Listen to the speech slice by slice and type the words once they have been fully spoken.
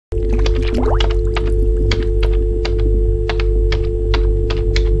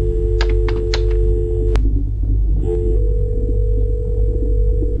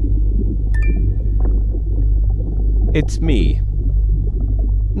It's me.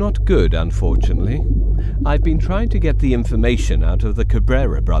 Not good, unfortunately. I've been trying to get the information out of the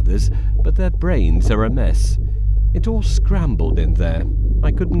Cabrera brothers, but their brains are a mess. It all scrambled in there.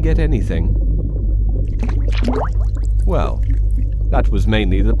 I couldn't get anything. Well, that was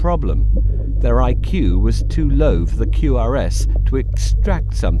mainly the problem. Their IQ was too low for the QRS to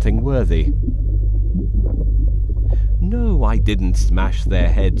extract something worthy. No, I didn't smash their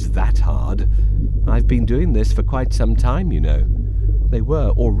heads that hard. I've been doing this for quite some time, you know. They were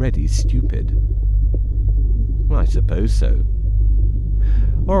already stupid. I suppose so.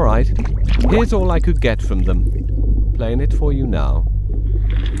 All right, here's all I could get from them. Playing it for you now.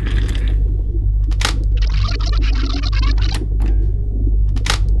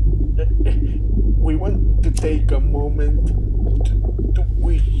 We want to take a moment to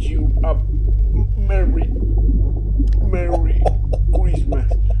wish you a Merry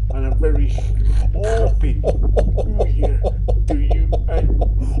Christmas and a very happy New Year to you and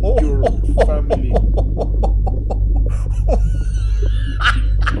your family.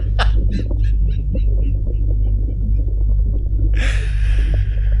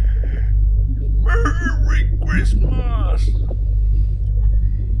 Merry Christmas!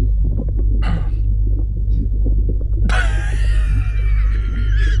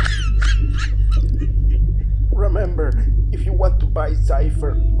 Remember, if you want to buy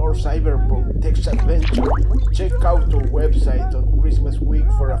Cypher or Cyberpunk Text Adventure, check out our website on Christmas week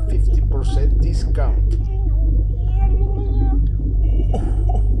for a 50% discount.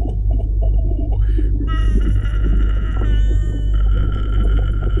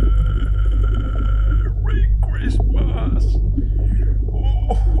 Merry Christmas!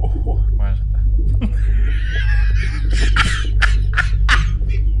 Bueno, ya está.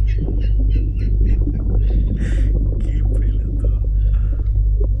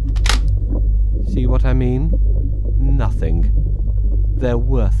 See what I mean? Nothing. They're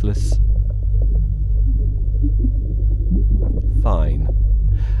worthless. Fine.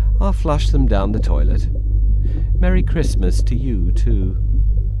 I'll flush them down the toilet. Merry Christmas to you, too.